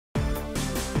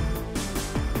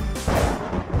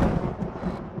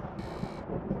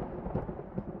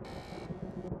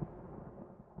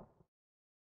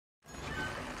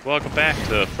Welcome back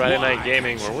to Friday Night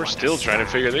Gaming, where we're still trying to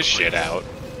figure this shit out.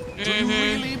 Do you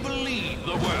really believe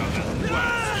the world is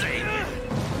worth saving?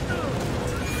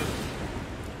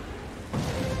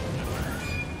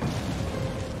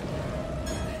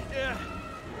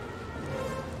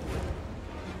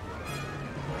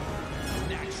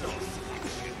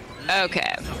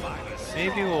 Okay.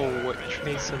 Maybe we'll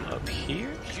trace him up here?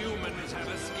 Humans have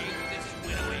escaped this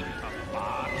winnowing for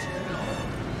far too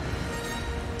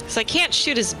long. So I can't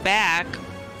shoot his back.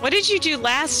 What did you do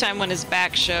last time when his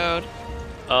back showed?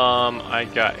 I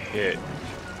got hit.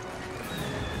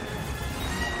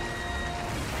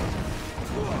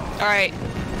 Alright.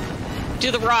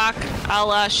 Do the rock.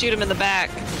 I'll shoot him in the back.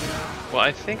 Well,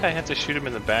 I think I have to shoot him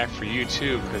in the back for you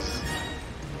too, because...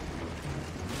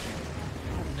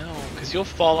 No, because you'll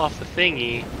fall off the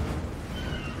thingy,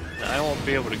 and I won't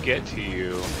be able to get to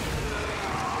you.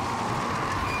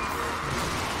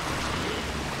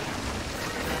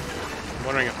 I'm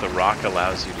wondering if the rock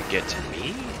allows you to get to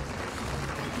me?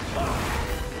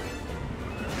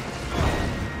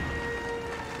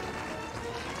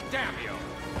 Damn you!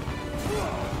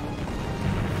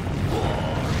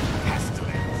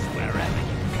 Pestilence wherever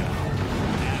you go.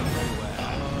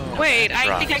 Everywhere. Wait,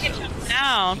 I think I Rocks. can jump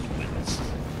down.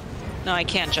 No, I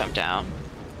can't jump down.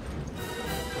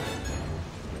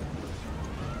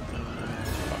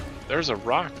 There's a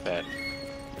rock that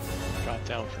got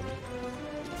down for me.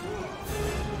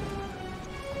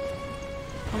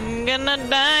 I'm gonna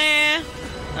die.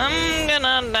 I'm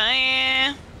gonna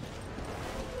die.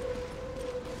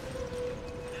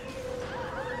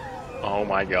 Oh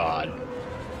my god.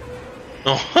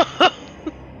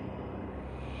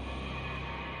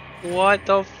 What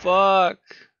the fuck?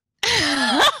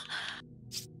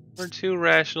 We're two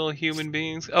rational human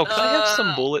beings. Oh, can I have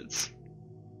some bullets?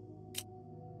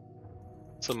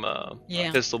 Some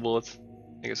Yeah. pistol bullets.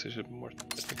 I guess I should be more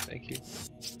specific. Thank you.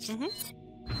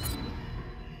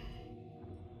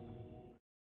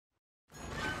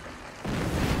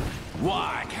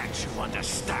 Why can't you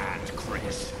understand,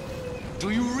 Chris? Do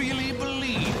you really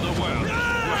believe the world is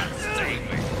worth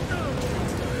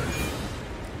saving?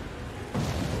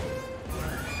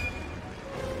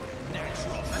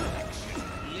 Natural selection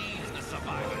leaves the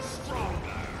survivors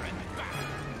stronger and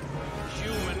better.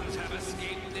 Humans have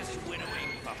escaped this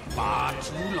winnowing for far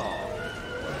too long.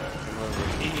 Come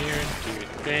over here, do your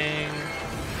thing.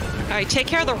 Alright, take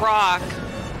care of the rock.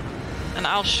 And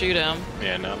I'll shoot him.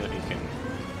 Yeah, now that he can.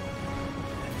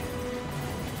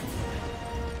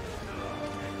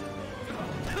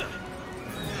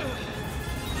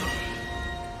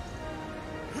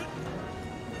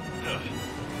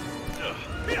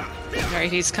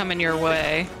 Alright, he's coming your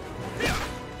way.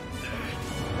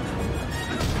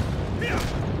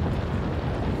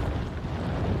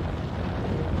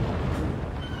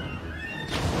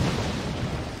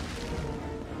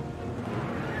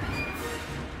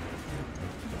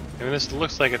 I mean, this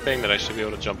looks like a thing that I should be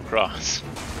able to jump across.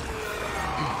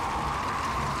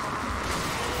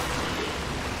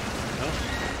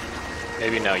 Oh.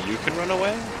 Maybe now you can run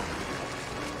away?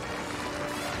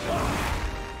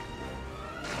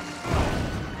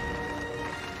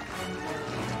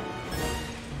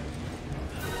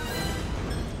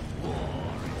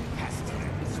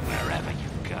 Pestilence wherever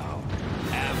you go.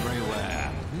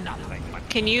 Everywhere. Nothing but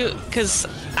Can you? Because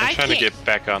I'm I trying can't. to get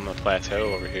back on the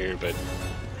plateau over here, but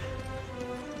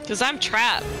Because I'm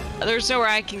trapped. There's nowhere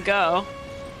I can go.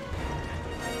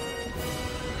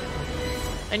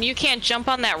 And you can't jump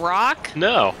on that rock?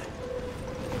 no.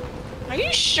 Are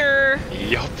you sure?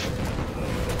 Yup.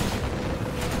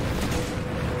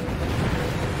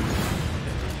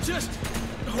 just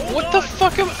What the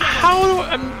fuck am? How do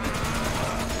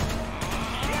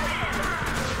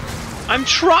I'm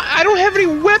trying. I don't have any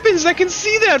weapons that can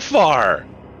see that far.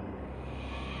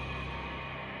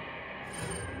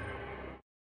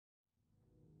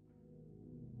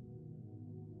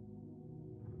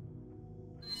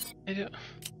 I don't.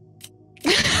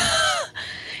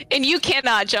 And you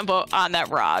cannot jump on that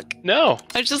rock. No.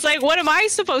 I was just like, what am I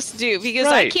supposed to do? Because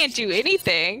I Right. can't do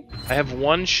anything. I have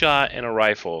one shot and a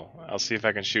rifle. I'll see if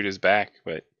I can shoot his back,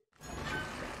 but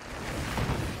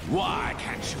Why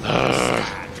can't you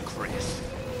understand, Chris?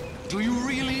 Do you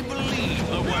really believe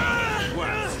the world is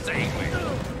worth saving?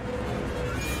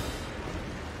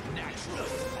 Natural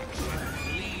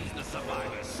selection leaves the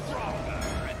survivors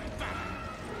stronger and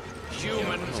better.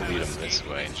 Humans I'll have lead him this escaped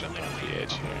way and jump off the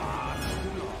edge here. far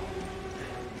too long.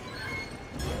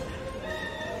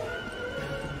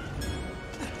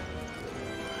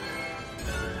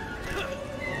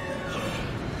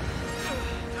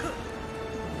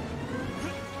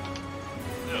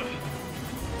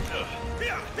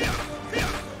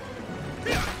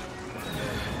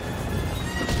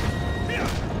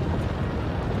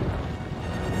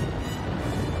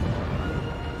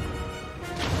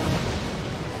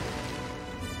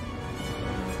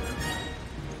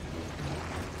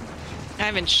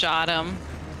 haven't shot him.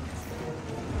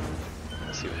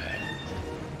 Let's see what happens.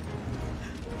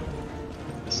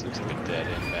 This looks like a dead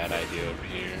end. Bad idea over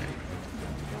here.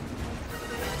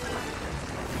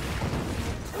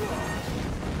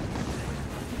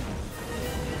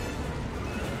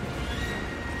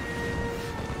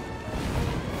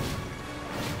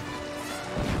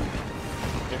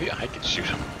 Maybe I could shoot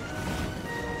him.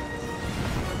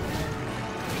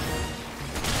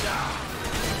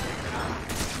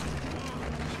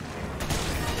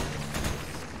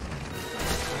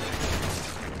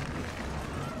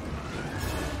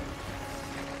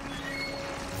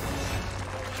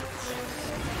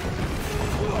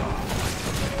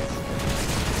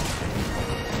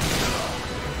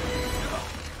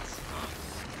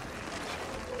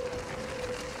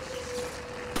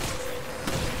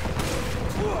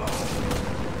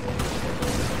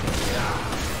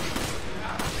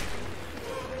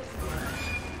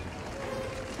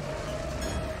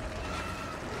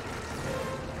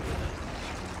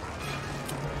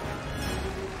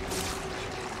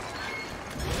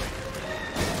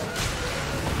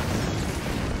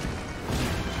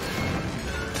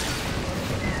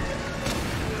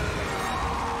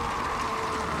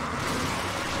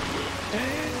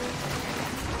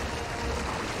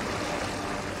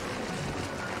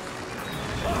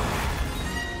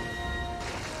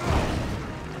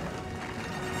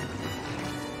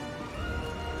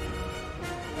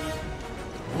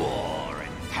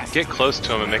 Get close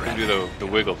to him and make him do the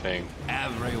wiggle thing.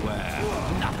 Everywhere,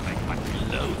 nothing but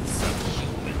loathsome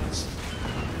humans.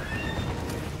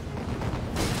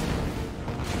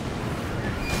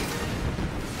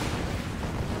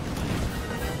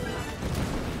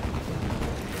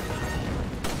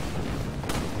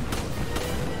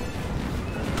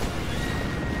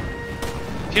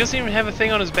 He doesn't even have a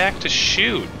thing on his back to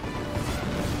shoot.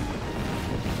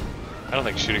 I don't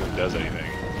think shooting him does anything.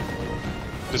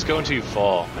 Just go until you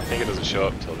fall. I think it doesn't show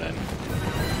up until then.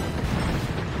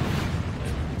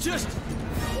 Just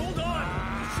hold on,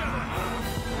 Sheva.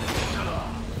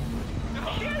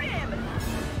 Shoot him!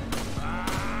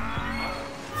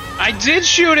 I did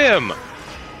shoot him!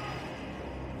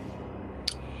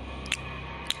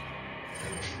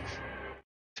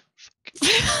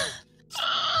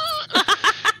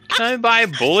 Can I buy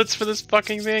bullets for this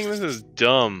fucking thing? This is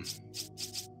dumb.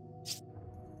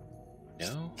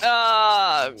 No?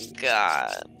 Oh,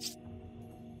 God.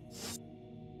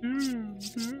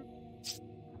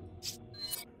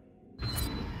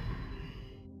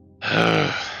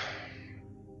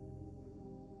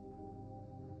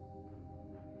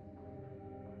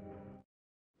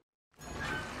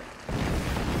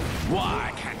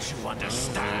 Why can't you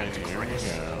understand,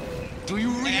 Chris? Do you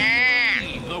really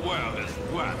believe the world is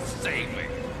worth saving?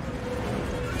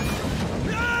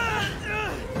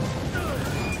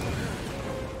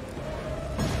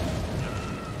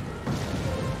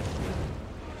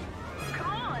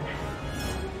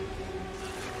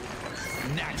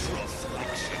 Natural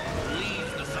selection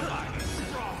leaves the survivors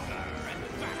stronger and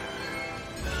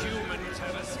faster. Humans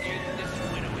have escaped this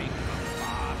winnowing from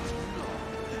far too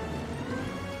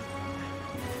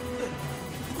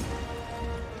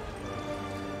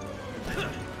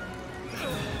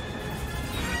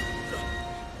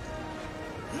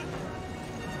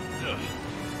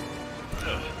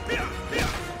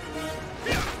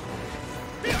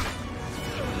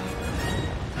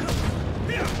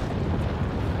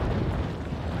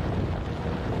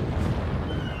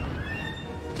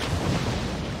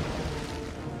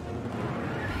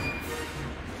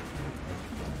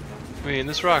I mean,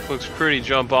 this rock looks pretty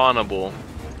jump-onable.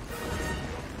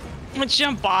 It's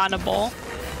jump-onable.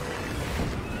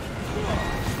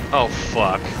 Oh,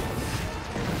 fuck.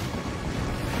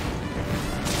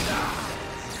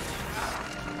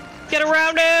 Get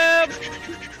around him!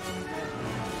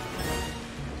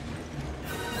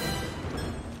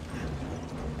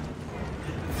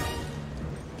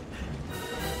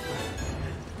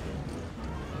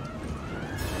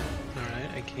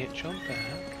 Alright, I can't jump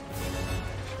back.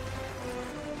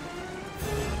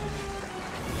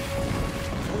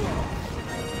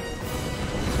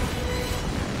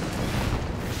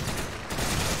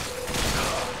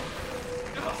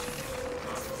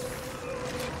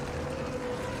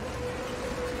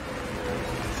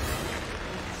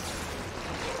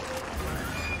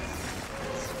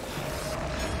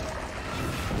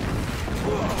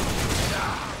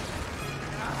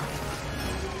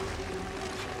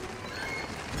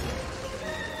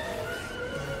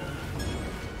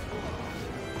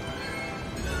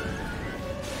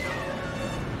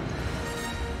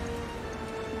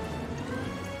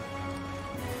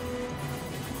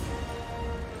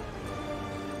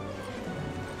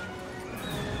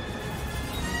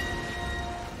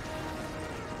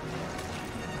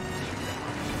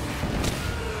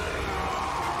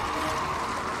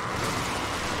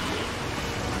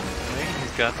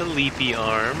 got the leapy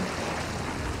arm.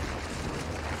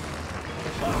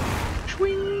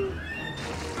 Swing.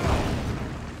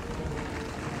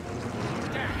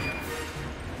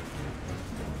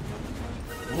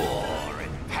 War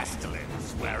and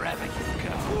pestilence wherever you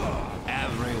go.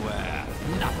 Everywhere.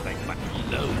 Nothing but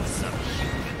loathsome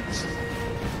humans.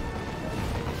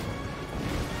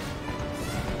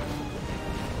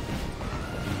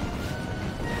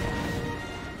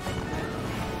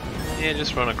 Yeah,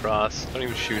 just run across. Don't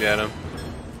even shoot at him.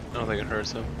 I don't think it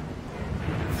hurts him.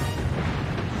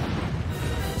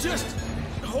 Just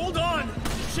hold on,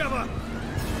 Sheva.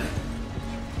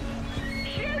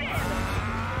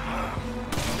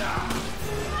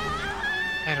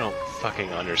 I don't fucking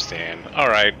understand.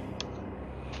 Alright.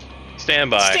 Stand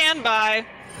by. Stand by.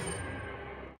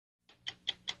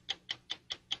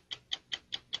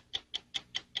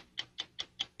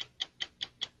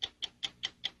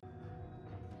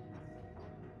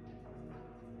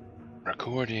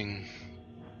 Recording.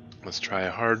 Let's try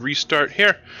a hard restart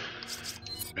here.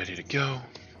 Ready to go.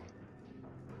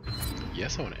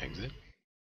 Yes, I want to exit.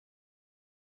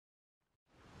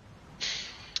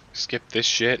 Skip this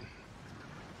shit.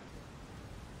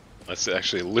 Let's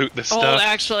actually loot this Oh, stuff.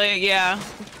 actually, yeah.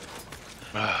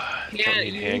 Don't Yeah,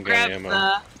 need you handgun grab ammo.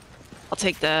 I'll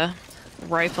take the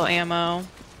rifle ammo.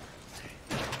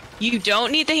 You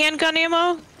don't need the handgun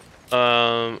ammo?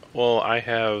 Well, I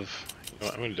have... You know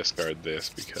what, I'm gonna discard this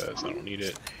because I don't need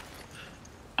it.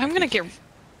 I'm gonna get...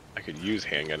 I could use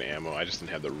handgun ammo, I just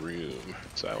didn't have the room.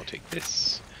 So I will take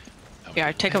this. Yeah,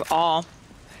 I take them all.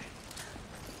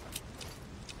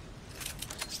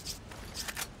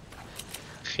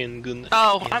 Handgun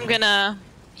Oh, ammo. I'm gonna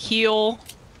heal.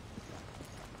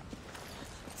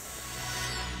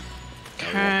 I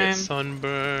won't get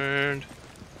sunburned.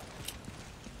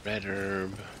 Red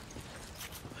herb.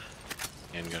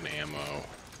 Handgun ammo.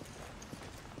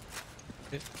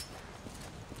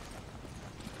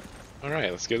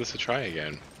 Alright, let's give this a try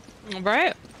again.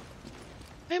 Alright.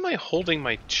 Why am I holding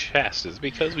my chest? Is it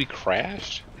because we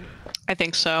crashed? I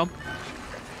think so.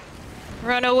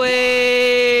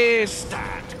 Runaways!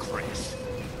 Stand, Chris.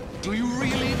 Do you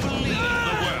really believe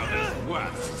the world is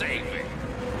worth saving?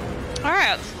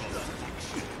 Alright.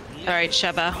 Alright,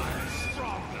 Sheva.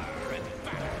 Stronger and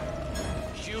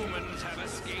better. Humans have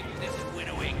escaped this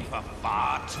winnowing for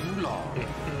far too long.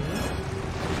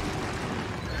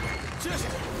 Just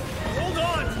hold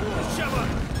on, Sheva.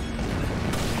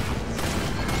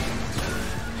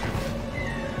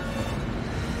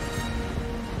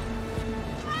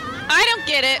 I don't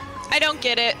get it. I don't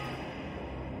get it.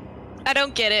 I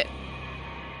don't get it.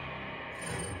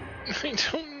 I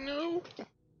don't know.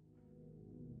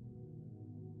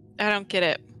 I don't get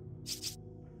it.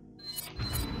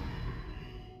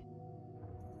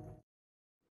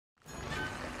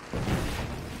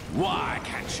 Why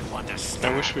can't you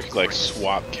understand? I wish we could like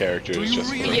swap characters Do you just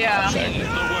for really a Yeah. believe second. the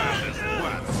world is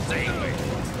worth saving?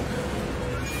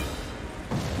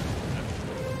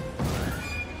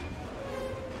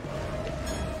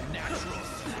 Natural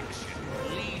selection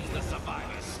leaves the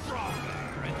survivors stronger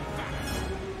and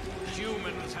better.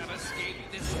 Humans have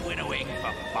escaped this winnowing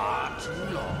for far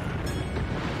too long.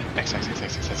 X.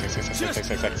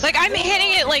 Like, I'm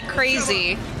hitting it like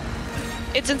crazy.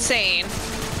 It's insane.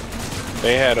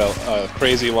 They had a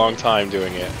crazy long time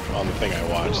doing it on the thing I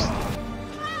watched.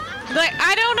 Like,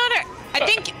 I don't know. I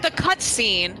think the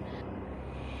cutscene.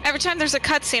 Every time there's a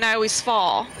cutscene, I always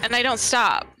fall, and I don't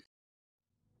stop.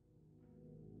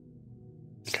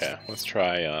 Okay, let's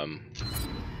try,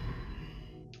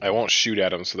 I won't shoot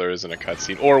at him so there isn't a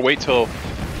cutscene. Or wait till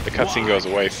the cutscene goes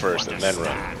away first and then run.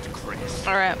 Understand, Chris?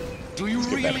 Alright. Do you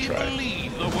give that a really try.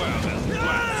 believe the world is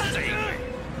worth saving?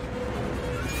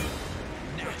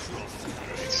 Natural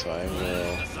So I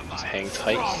will just hang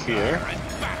tight here.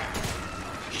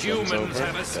 Humans over,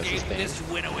 have does his escaped thing. this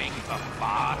winnowing for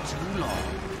far too long.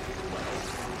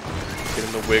 Get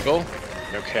him to wiggle.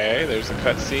 Okay, there's a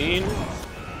cutscene.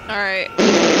 Alright.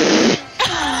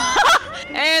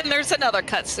 And there's another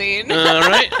cutscene.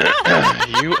 Alright.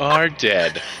 You are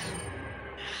dead.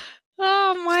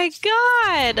 Oh my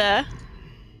god!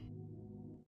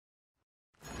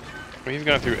 We've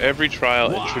gone through every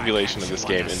trial and tribulation of this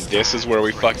game, and this is where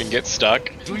we fucking get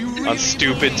stuck Do you really on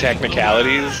stupid believe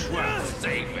technicalities. the world is worth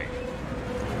saving?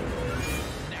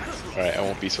 Alright, I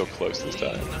won't be so close this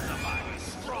time. The survivors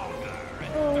stronger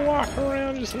and I'll walk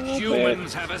around just a little bit.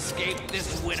 humans have escaped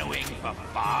this winnowing for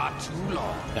far too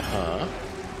long. Uh-huh.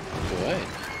 Good.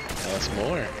 Tell us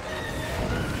more.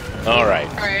 Alright.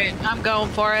 Alright, I'm going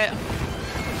for it.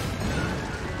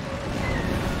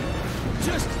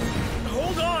 Just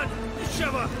hold on,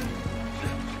 Sheva.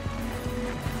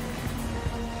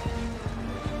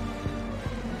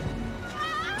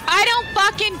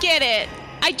 fucking get it.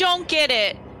 I don't get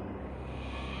it.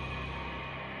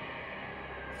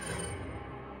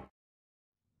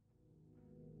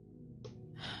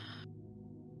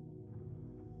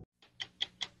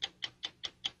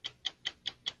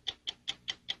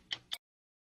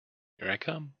 Here I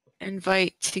come.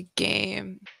 Invite to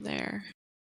game there.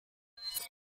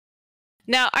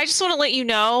 Now, I just want to let you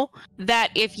know that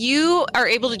if you are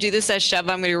able to do this as Sheva, I'm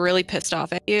going to be really pissed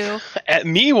off at you. At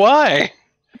me? Why?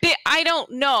 I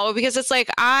don't know, because it's like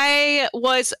I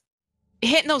was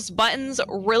hitting those buttons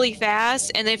really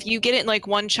fast, and if you get it in like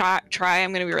one try,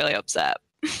 I'm going to be really upset.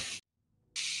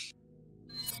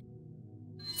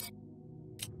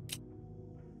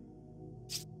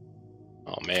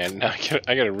 Oh man, now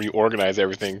I gotta reorganize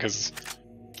everything because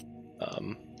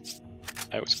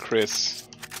I was Chris.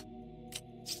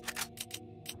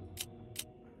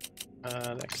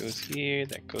 That goes here,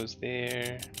 that goes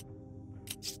there.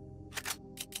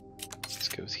 This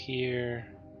goes here.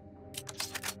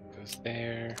 Goes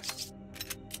there.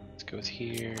 This goes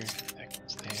here. That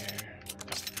goes there.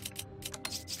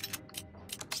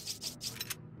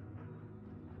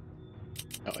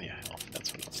 Oh yeah,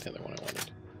 that's the other one I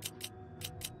wanted.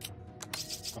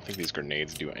 I don't think these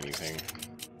grenades do anything.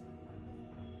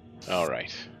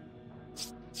 Alright.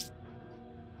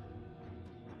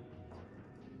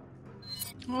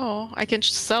 Oh, I can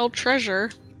sell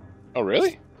treasure. Oh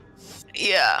really?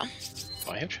 Yeah.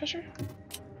 Do I have treasure?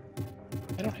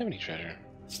 I don't have any treasure.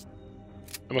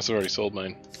 I must have already sold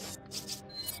mine.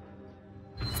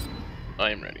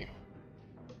 I am ready.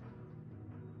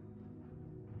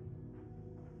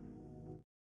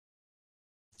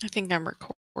 I think I'm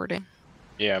recording.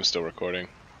 Yeah, I'm still recording.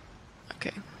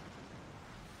 Okay.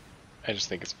 I just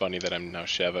think it's funny that I'm now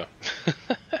Sheva.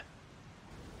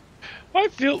 I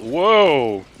feel...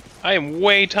 Whoa! I am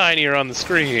way tinier on the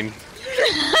screen.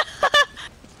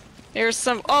 There's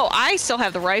some... Oh, I still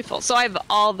have the rifle, so I have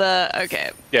all the... Okay.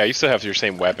 Yeah, you still have your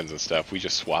same weapons and stuff. We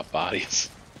just swap bodies.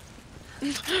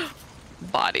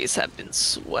 Bodies have been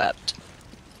swept.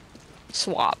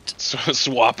 Swapped.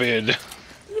 Swapped.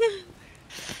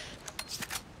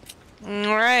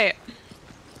 Alright.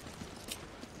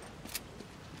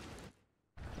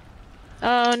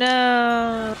 Oh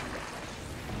no.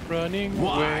 Running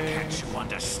Why away. can't you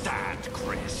understand,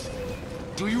 Chris?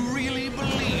 Do you really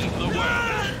believe the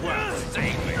world is worth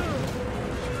saving?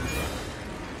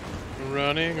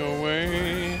 Running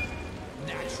away.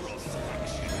 Natural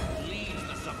selection leaves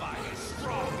the survivors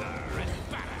stronger and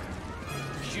better.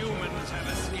 Humans have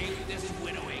escaped this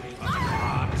winnowing for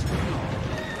far too long.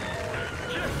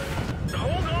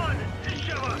 Hold on,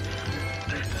 Sheva.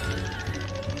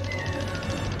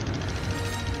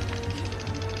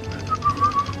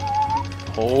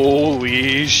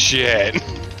 Holy shit.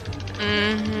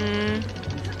 Mm-hmm.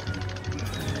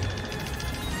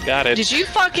 Got it. Did you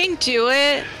fucking do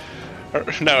it?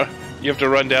 No, you have to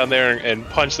run down there and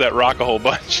punch that rock a whole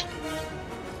bunch.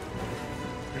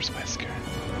 Where's Wesker?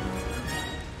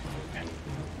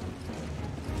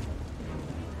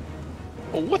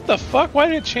 Oh, what the fuck? Why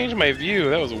did it change my view?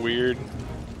 That was weird.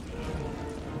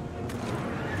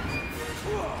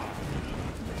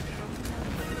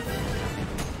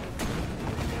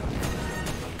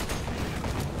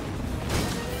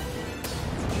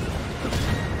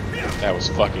 That was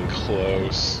fucking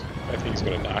close. I think he's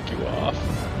gonna knock you off.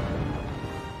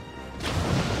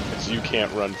 Because you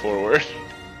can't run forward.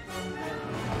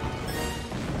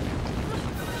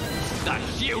 The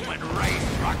human race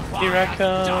requires Here I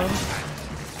come. judgment.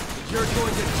 You're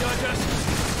going to judge us?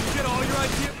 You get all your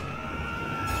ideas?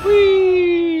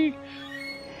 Whee!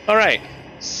 Alright,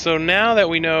 so now that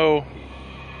we know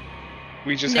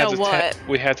we just had Know to what?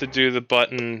 we had to do the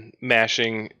button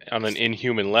mashing on an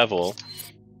inhuman level.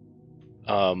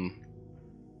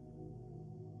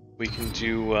 We can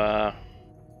do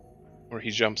where he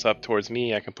jumps up towards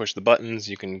me, I can push the buttons,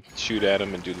 you can shoot at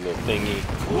him and do the little thingy.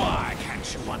 Why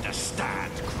can't you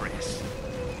understand, Chris?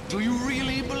 Do you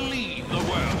really believe the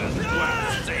world is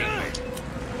worth saving?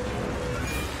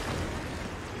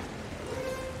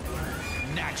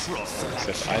 Natural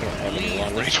Except selection I don't have any leaves the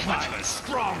long-range survivors weapons.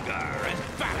 stronger and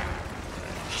better.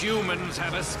 Humans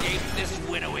have escaped this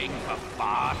winnowing for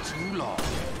far too long.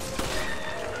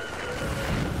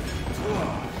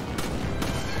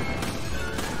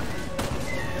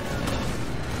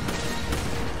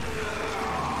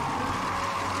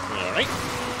 Alright.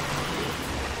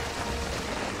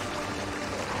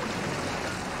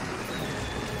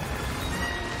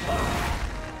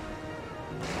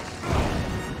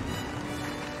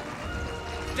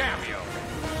 Damn you!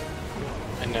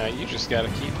 And now you just gotta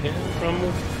keep him from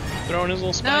throwing his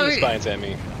little spiny spines at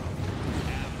me.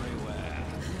 Everywhere,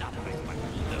 nothing but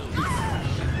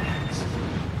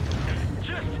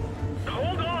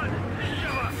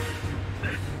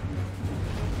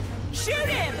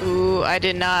you, I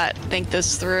did not think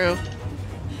this through.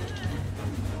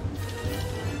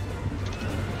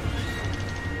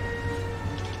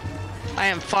 I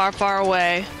am far, far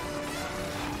away.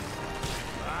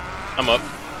 I'm up.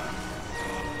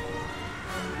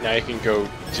 Now you can go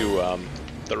do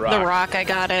the rock. The rock, I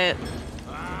got it.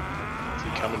 Is he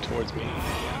coming towards me?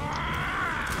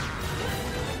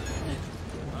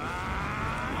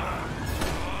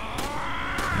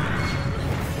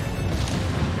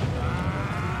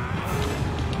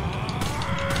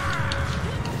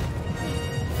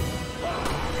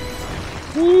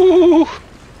 Woo!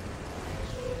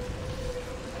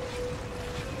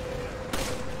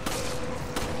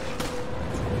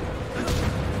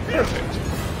 Perfect.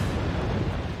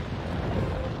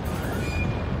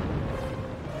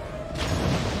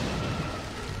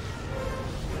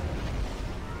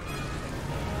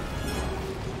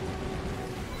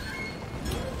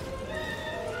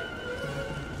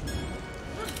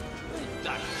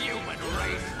 The human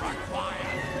race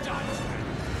requires judgment.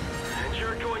 And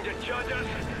you're going to judge us?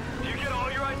 Do you get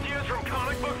all your ideas from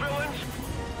comic book villains?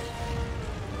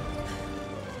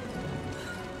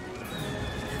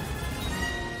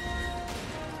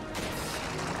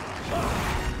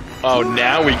 Oh,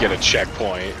 now we get a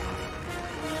checkpoint.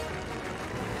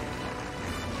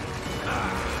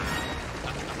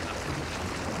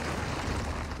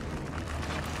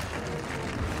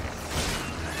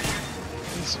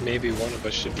 Guess maybe one of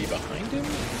us should be behind him?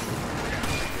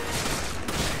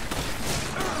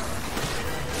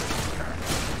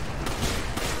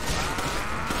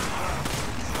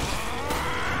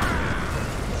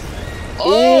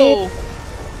 Oh!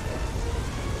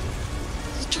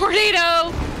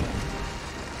 Tornado!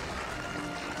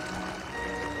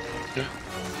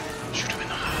 Shoot him in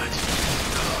the heart.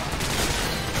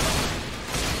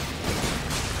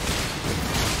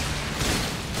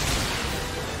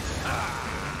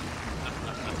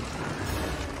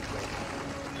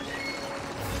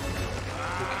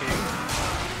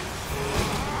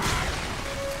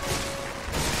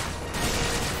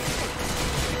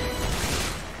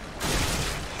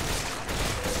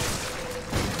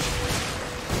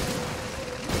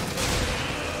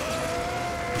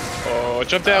 Oh,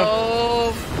 jump down.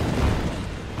 Oh.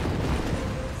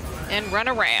 And run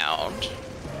around.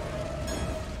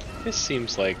 This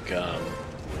seems like the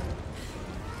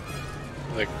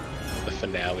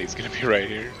finale is gonna be right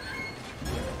here.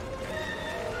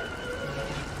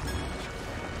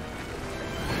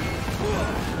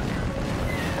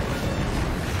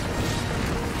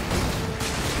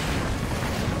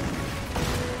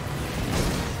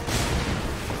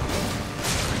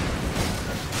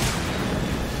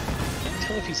 Can't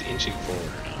tell if he's inching forward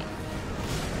or not.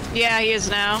 Yeah, he is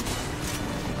now.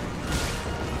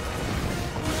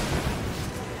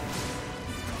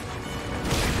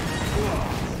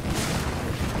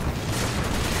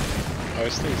 Oh,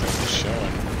 this thing's actually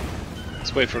showing.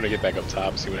 Let's wait for him to get back up top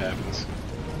and see what happens.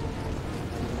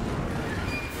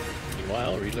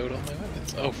 Meanwhile, reload all my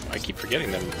weapons. Oh, I keep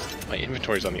forgetting them. My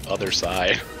inventory's on the other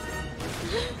side.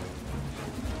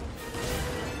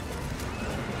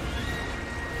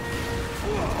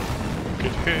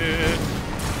 Good hit.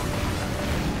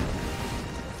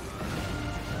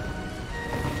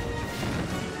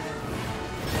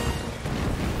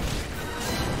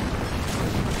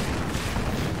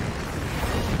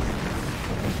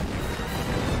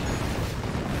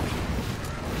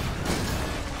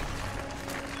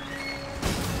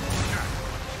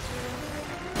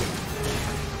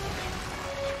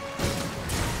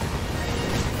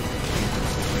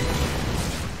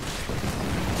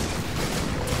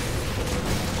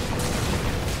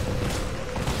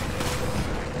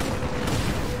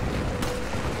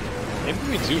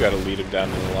 Maybe we do gotta lead him down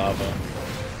to the lava.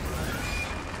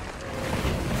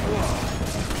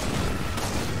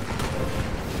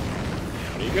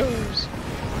 Down he goes.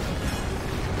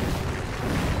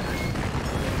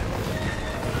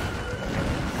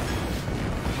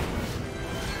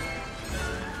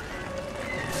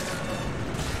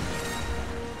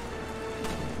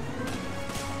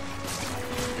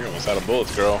 You're almost out of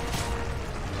bullets, girl.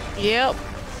 Yep.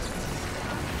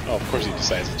 Oh, of course he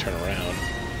decides to turn around.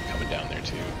 Coming down there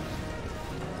too.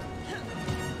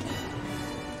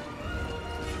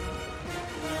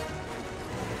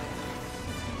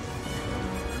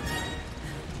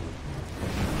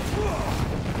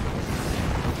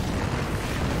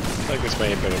 I think this may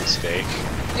have been a mistake.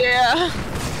 Yeah.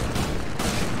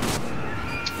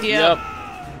 Yep.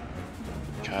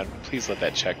 God, please let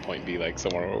that checkpoint be like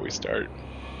somewhere where we start.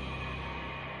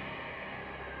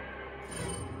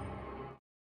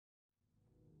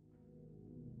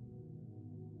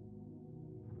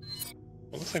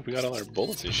 Well, looks like we got all our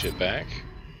bullets and shit back.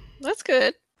 That's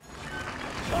good.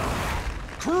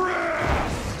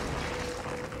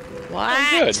 What? Oh,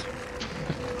 good.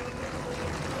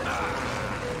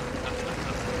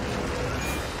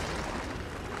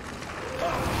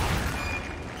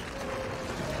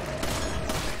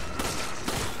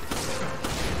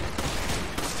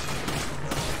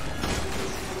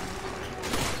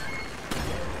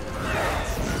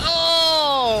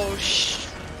 Oh,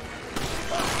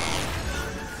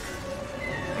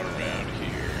 Around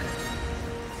here.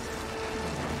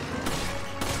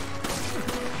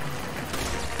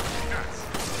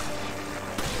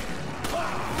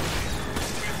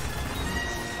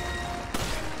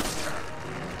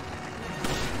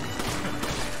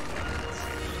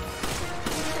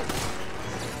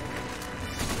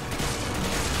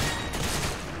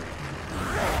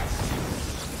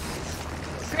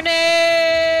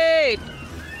 grenade!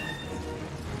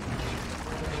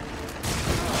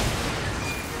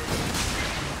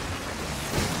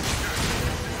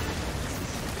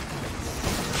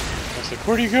 I was like,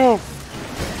 where do you go?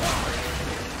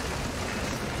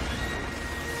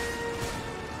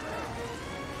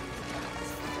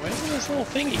 Why isn't this little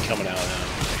thingy coming out now?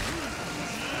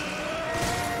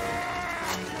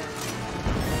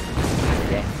 There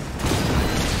we go.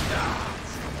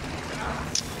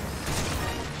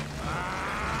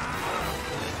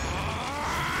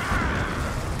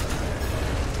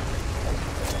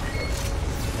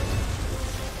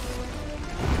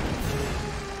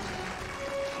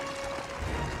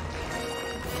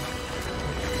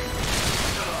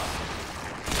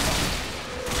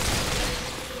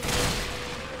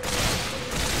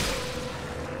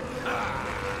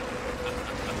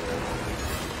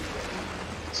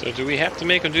 So do we have to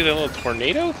make him do that little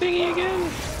tornado thingy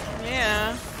again?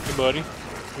 Yeah. Hey buddy,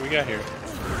 what we got here?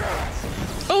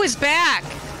 Oh, his back!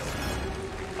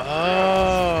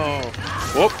 Oh,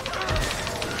 whoop.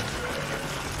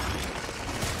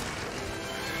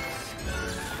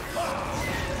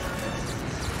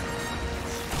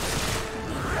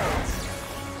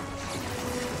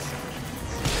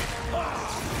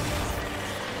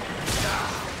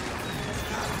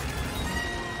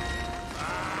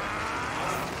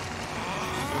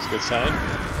 That's a good sign.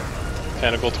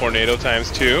 Tentacle tornado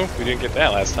times 2. We didn't get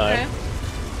that last time. Okay.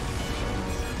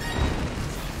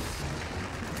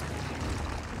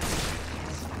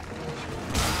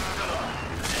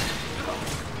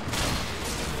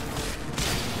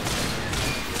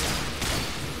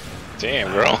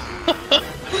 Damn, girl.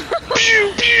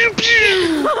 Pew, pew,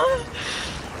 pew.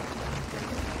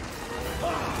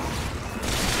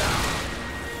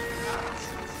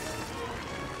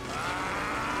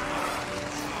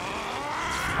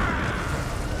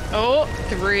 Oh,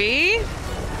 3.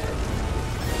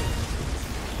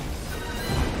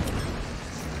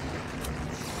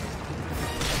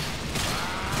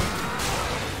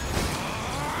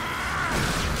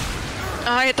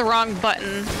 Oh, I hit the wrong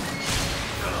button.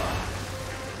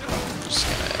 Just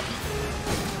gonna...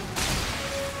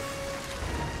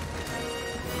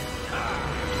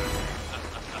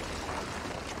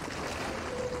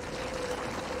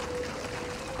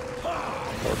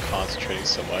 We're concentrating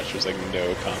so much, there's like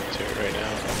no commentary right now.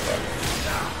 Oh, fuck.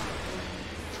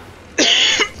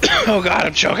 Oh god,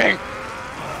 I'm choking!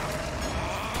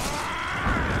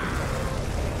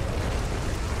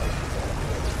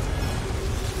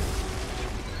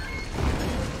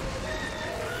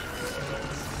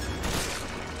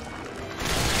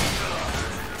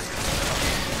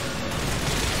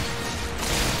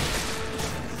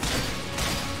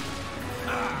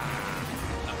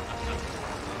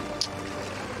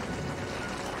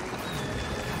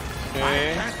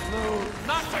 Okay.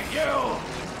 Not for you!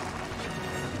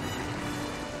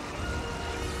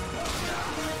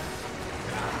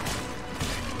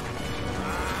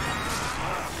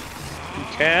 You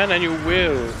can and you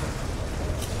will.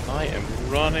 I am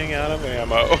running out of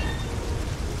ammo.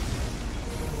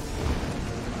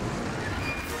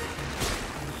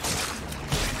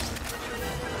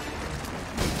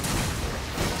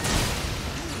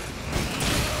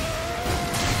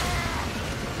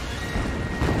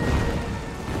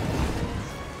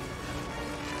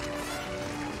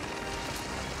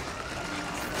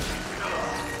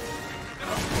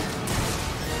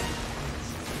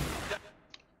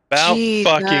 About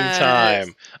Jesus. fucking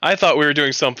time. I thought we were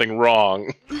doing something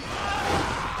wrong.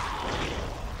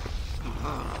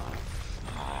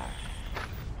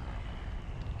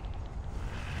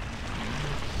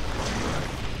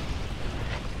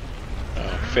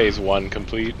 Phase 1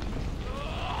 complete.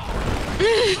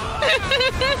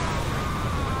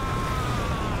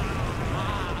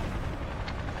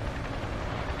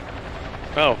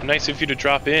 Oh, nice of you to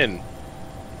drop in.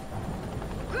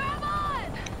 Grab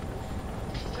on!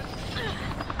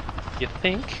 You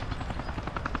think?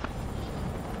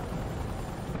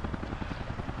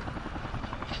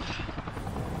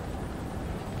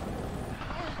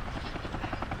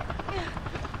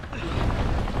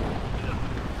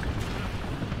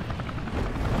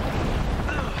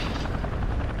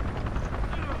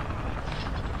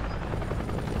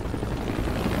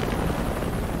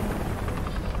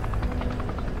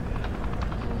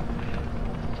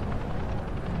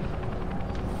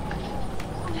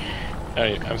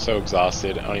 I'm so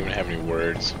exhausted. I don't even have any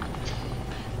words.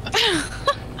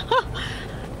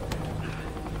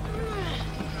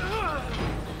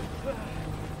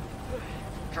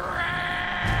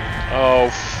 Oh,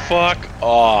 fuck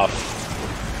off.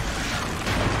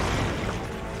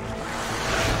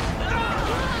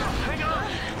 Hang on!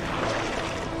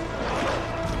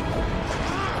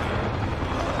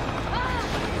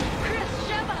 Chris,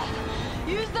 Sheva!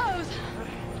 Use those!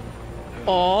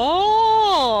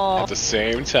 Oh. At the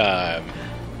same time.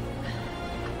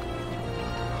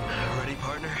 Ready,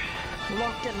 partner?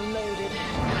 Locked and loaded.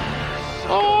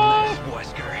 Oh.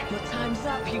 Wesker. Your time's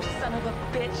up, you son of a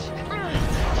bitch.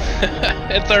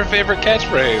 It's our favorite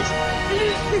catchphrase.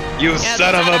 You Yeah,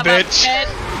 son of a bitch.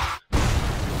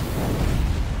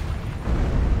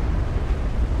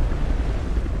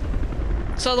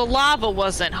 So the lava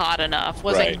wasn't hot enough,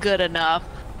 wasn't Right. good enough.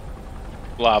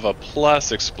 Lava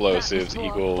plus explosives That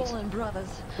was for our equals fallen brothers.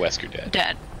 Wesker dead.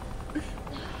 Dead.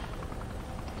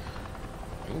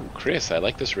 Ooh, Chris, I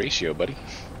like this ratio, buddy.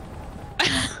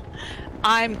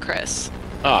 I'm Chris.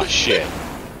 Oh shit.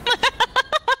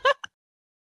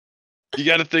 You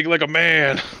gotta think like a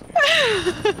man.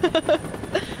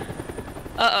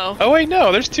 Uh-oh. Oh wait,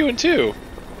 no, there's 2 and 2.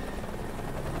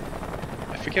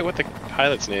 I forget what the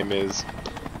pilot's name is.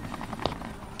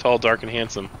 Tall, dark, and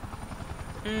handsome.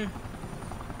 Mm.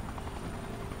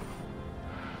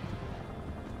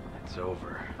 It's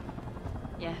over.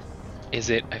 Yes. Is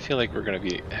it? I feel like we're gonna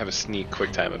have a sneak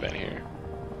quick time event here.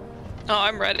 Oh,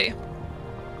 I'm ready.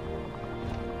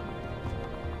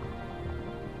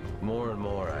 More and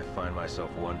more, I find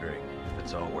myself wondering if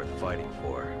it's all worth fighting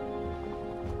for.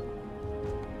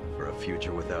 For a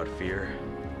future without fear?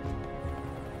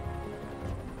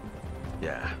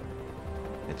 Yeah,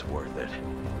 it's worth it.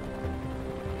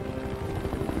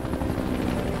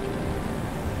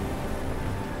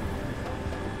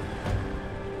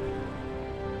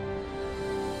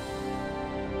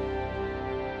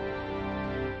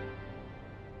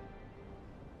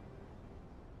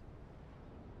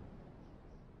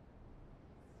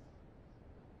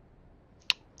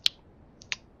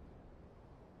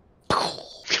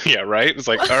 Yeah, right? It's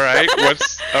like, alright,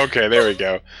 what's... Okay, there we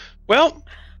go. Well,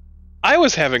 I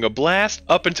was having a blast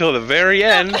up until the very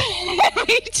end.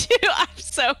 Me too. I'm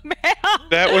so mad.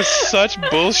 That was such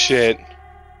bullshit.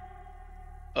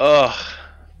 Ugh.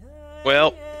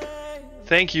 Well,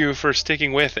 thank you for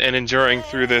sticking with and enduring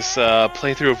through this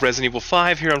playthrough of Resident Evil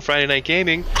 5 here on Friday Night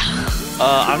Gaming.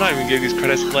 I'm not even giving these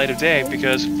credits the light of day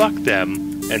because fuck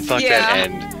them and fuck that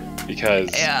end. Because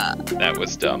that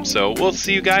was dumb. So we'll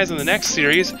see you guys in the next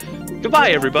series. Goodbye,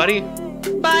 everybody.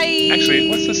 Bye. Actually,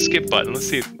 what's the skip button? Let's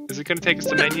see. Is it going to take us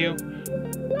to menu?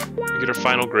 We get our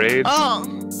final grades. Oh,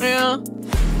 yeah.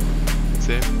 That's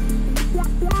it.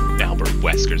 Albert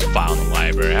Wesker's file in the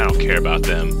library. I don't care about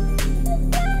them.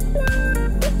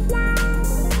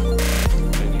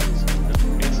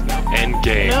 End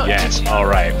game. No, yes. All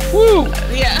right. Woo.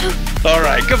 Yeah. All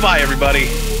right. Goodbye, everybody.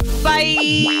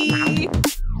 Bye.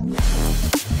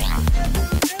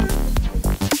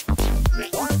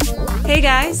 Hey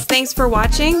guys, thanks for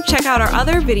watching. Check out our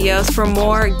other videos for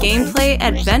more gameplay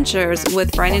adventures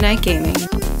with Friday Night Gaming.